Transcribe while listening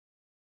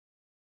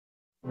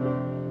We're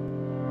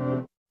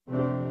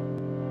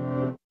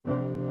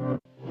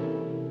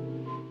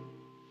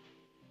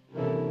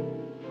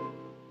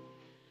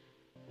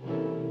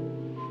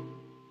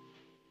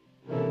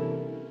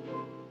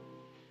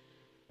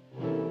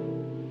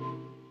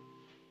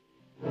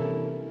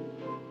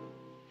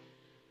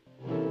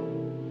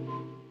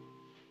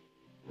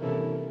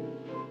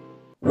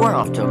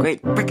off to a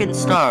great frickin'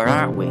 start,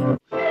 aren't we?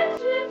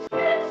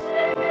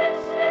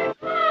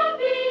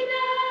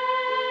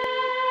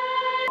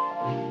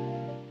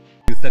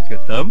 You set your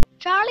thumb?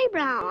 Charlie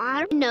Brown,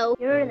 I know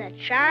you're the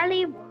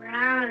Charlie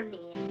Brownie.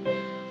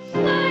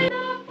 Light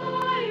the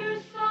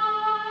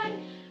fireside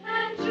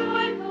and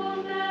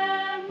joyful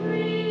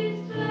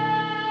memories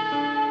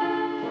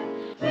there.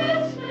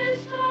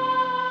 Christmas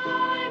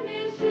time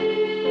is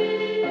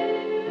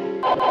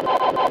here.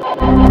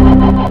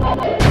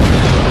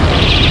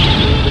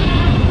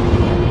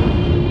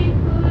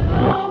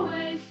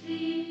 Always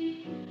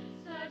see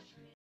such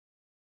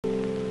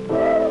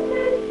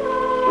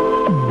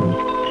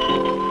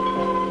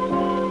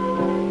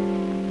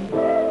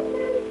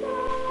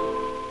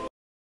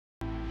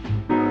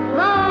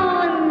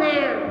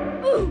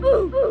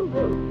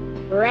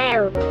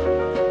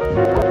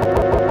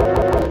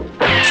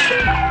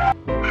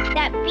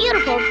that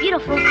beautiful,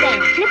 beautiful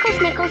thing. Snickle,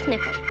 snickle,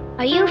 snickle.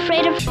 Are you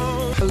afraid of...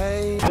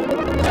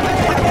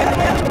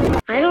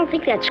 I don't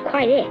think that's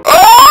quite it.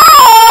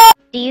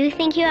 Do you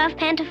think you have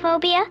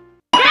pantophobia?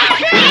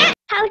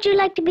 How would you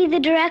like to be the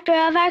director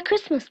of our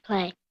Christmas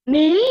play?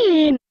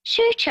 Me?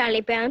 Sure,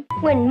 Charlie Brown.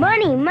 When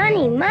money,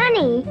 money,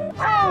 money.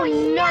 Oh,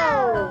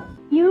 no.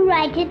 You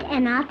write it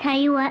and I'll tell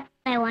you what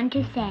I want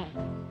to say.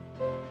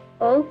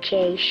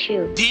 Okay,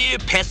 shoot. Dear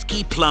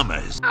pesky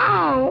plumbers.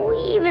 Oh,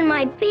 even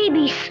my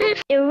baby sis.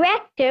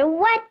 Director?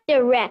 What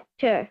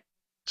director?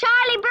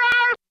 Charlie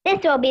Brown!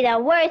 This will be the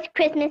worst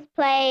Christmas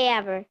play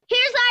ever.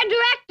 Here's our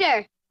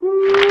director.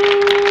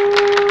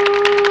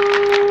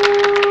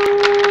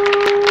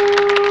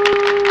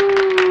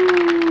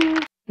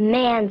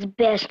 Man's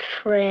best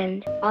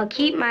friend. I'll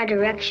keep my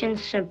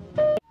directions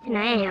simple. And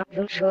I have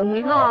them show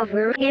me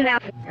over and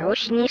out. I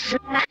sneeze,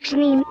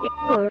 sneeze,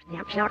 or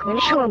I'm not going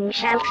to show me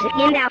self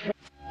in outfit.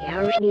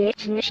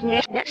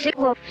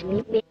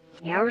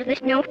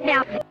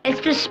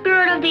 It's the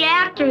spirit of the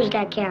actors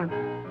that count.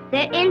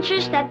 The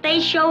interest that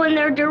they show in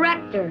their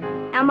director.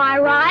 Am I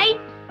right?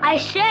 I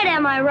said,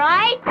 am I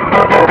right?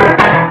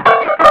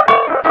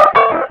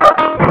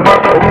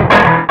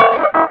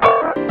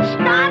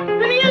 Stop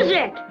the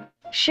music!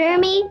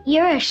 Shermie,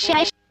 you're a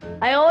shush.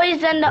 I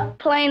always end up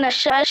playing a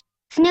shush.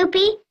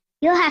 Snoopy,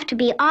 you'll have to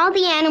be all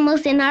the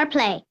animals in our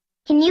play.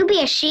 Can you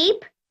be a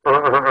sheep? How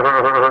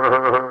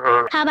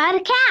about a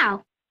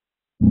cow?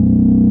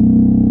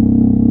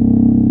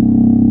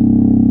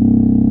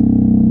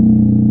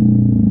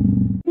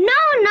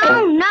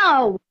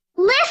 No.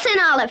 Listen,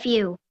 all of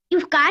you.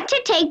 You've got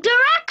to take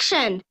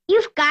direction.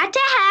 You've got to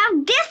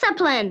have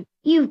discipline.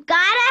 You've got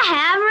to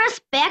have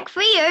respect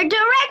for your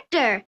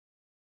director.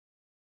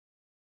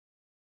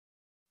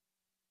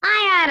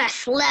 I ought to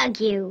slug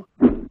you.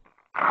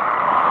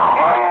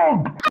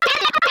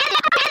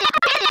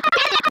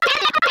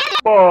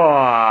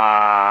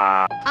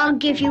 I'll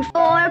give you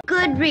 4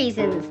 good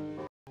reasons.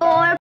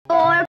 4.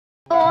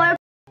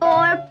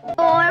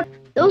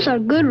 Those are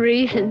good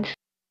reasons.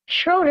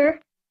 Schroeder,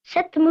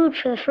 set the mood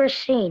for the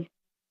first scene.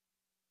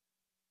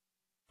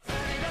 Cut!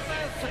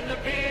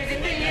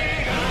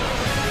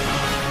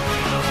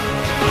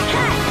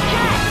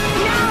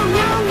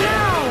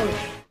 No!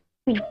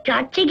 We've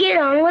got to get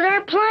on with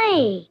our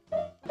play.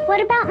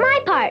 What about my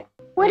part?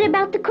 What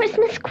about the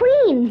Christmas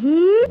Queen?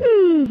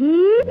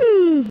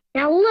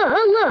 Now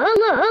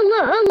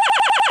look.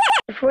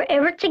 If we're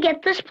ever to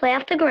get this play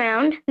off the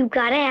ground, we've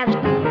got to have...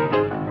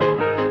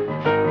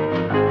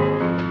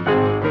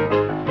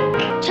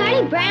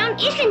 Charlie Brown,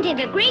 isn't it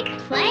a great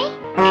play?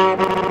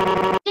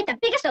 Get the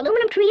biggest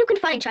aluminum tree you can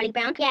find, Charlie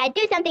Brown. Yeah,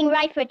 do something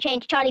right for a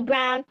change, Charlie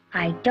Brown.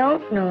 I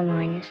don't know,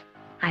 Linus.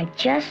 I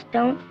just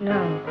don't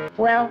know.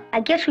 Well,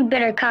 I guess we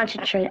better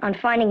concentrate on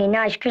finding a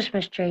nice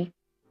Christmas tree.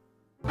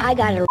 I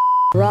got a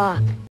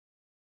rock.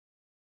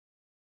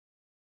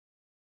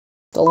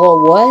 The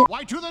little what?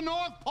 Why, to the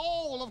North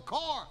Pole, of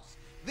course.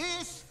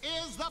 This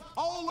is the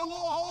Polar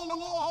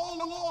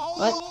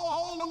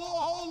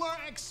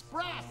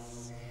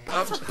Express.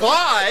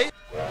 Fly?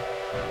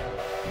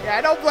 Yeah,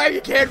 I don't blame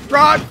you, kid.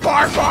 Run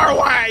far, far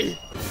away.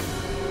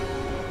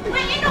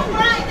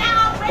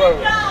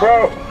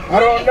 Bro, I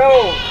don't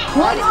know.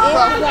 What is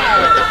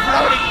the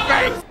floating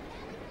face?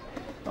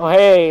 Oh,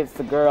 hey, it's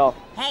the girl.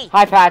 Hey.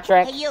 Hi,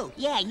 Patrick. Hey, you.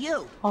 Yeah,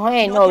 you. Oh,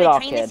 hey, You know no, what y'all,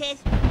 kind of train kid. this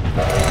is?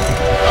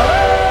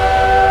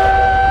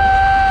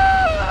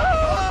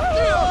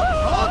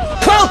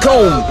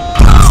 Welcome!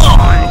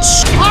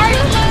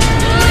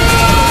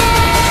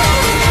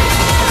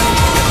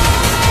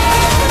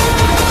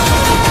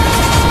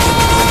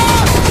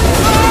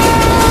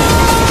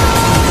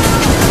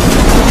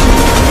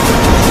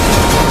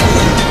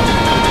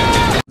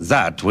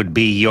 That would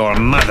be your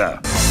mother.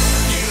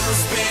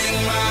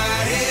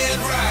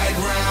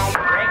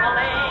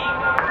 Ring-a-ling,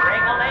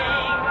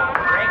 ring-a-ling,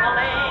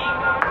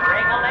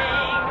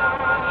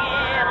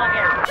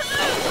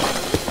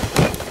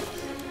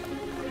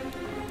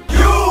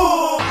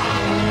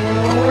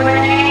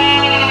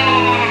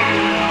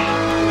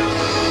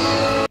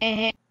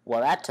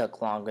 Well, that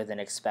took longer than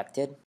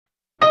expected.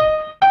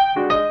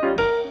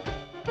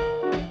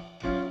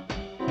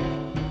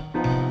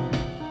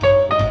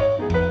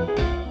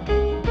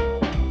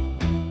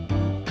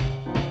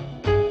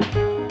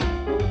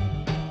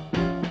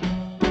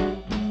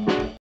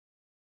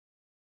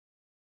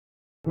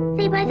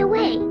 Say, by the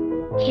way,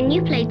 can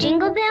you play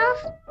Jingle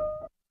Bells?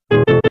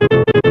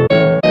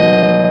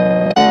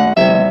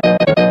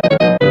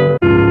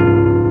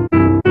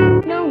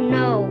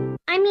 No.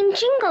 I mean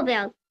Jingle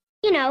Bells.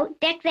 You know,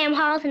 deck them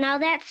halls and all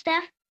that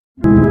stuff.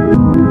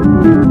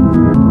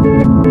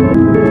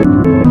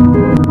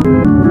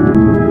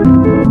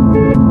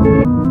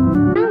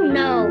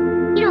 No.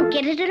 You don't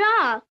get it at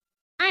all.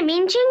 I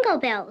mean Jingle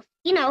Bells.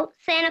 You know,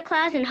 Santa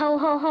Claus and ho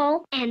ho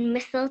ho, and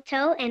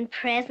mistletoe and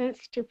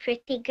presents to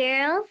pretty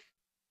girls.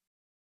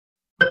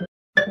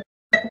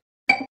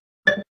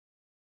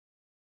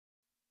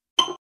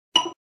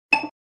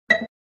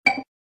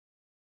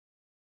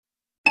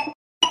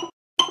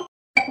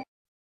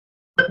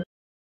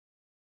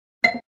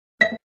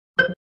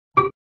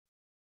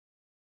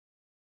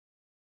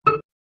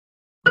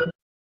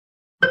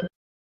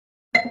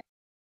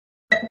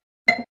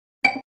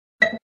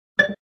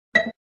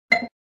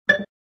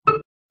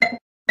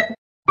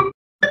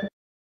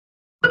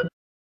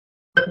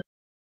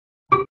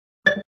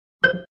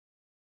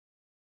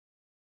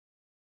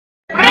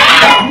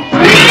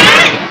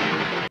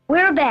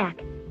 We're back.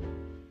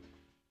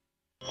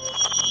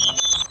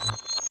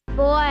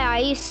 Boy, are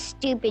you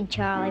stupid,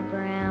 Charlie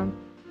Brown.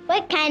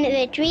 What kind of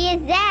a tree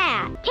is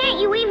that?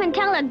 Can't you even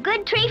tell a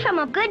good tree from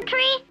a good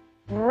tree?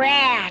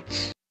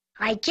 Rats!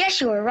 I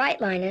guess you were right,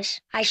 Linus.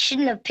 I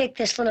shouldn't have picked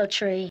this little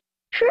tree.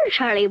 Sure,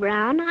 Charlie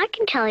Brown. I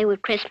can tell you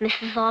what Christmas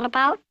is all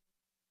about.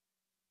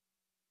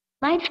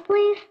 Lights,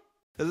 please.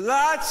 The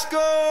lights go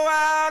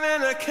out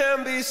and I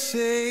can't be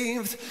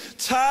saved.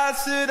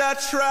 Tides that I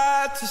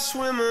tried to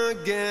swim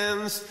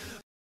against.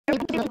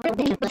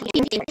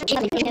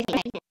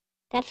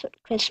 That's what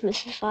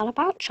Christmas is all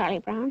about, Charlie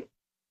Brown.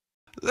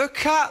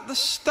 Look at the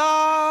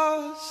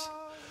stars.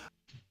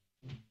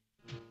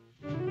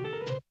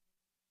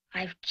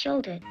 I've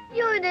killed it.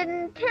 You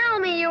didn't tell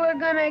me you were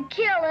gonna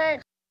kill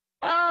it.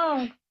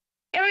 Oh,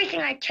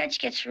 everything I touch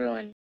gets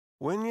ruined.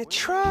 When you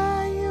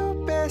try your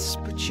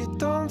best but you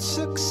don't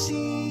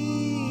succeed.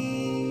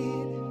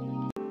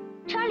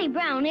 Charlie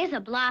Brown is a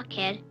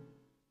blockhead,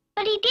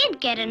 but he did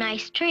get a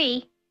nice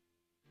tree.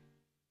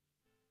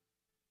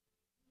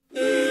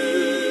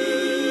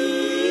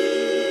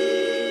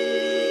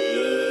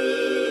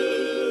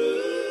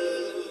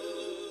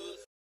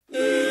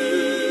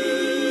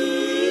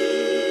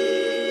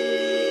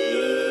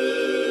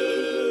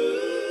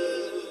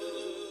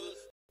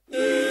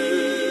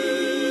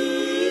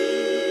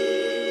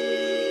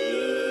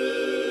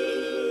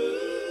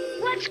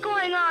 What's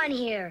going on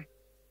here?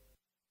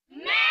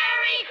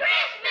 Merry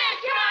Christmas,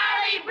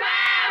 Charlie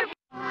Brown!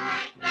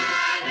 Hark the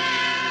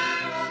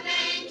herald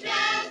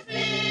angels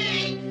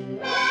sing,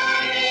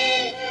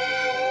 glory to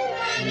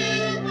the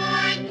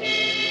newborn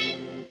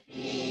King.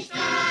 Peace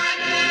on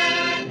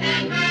earth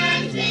and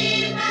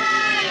mercy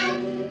mild,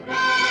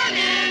 God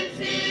and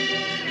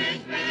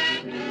sinners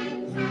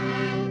reconciled.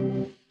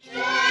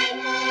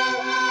 Joyful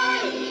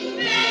all ye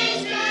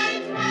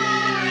nations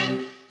rise,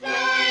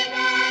 join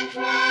the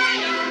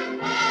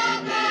triumph of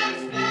the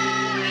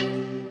skies.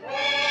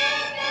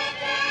 With the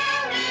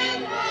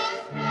herald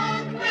hosts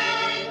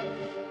proclaim,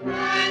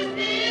 Christ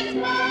is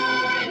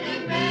born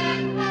in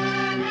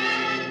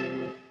Bethlehem.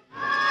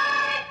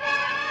 Hark the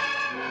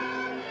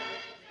herald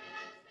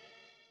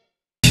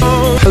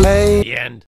angels sing. The end.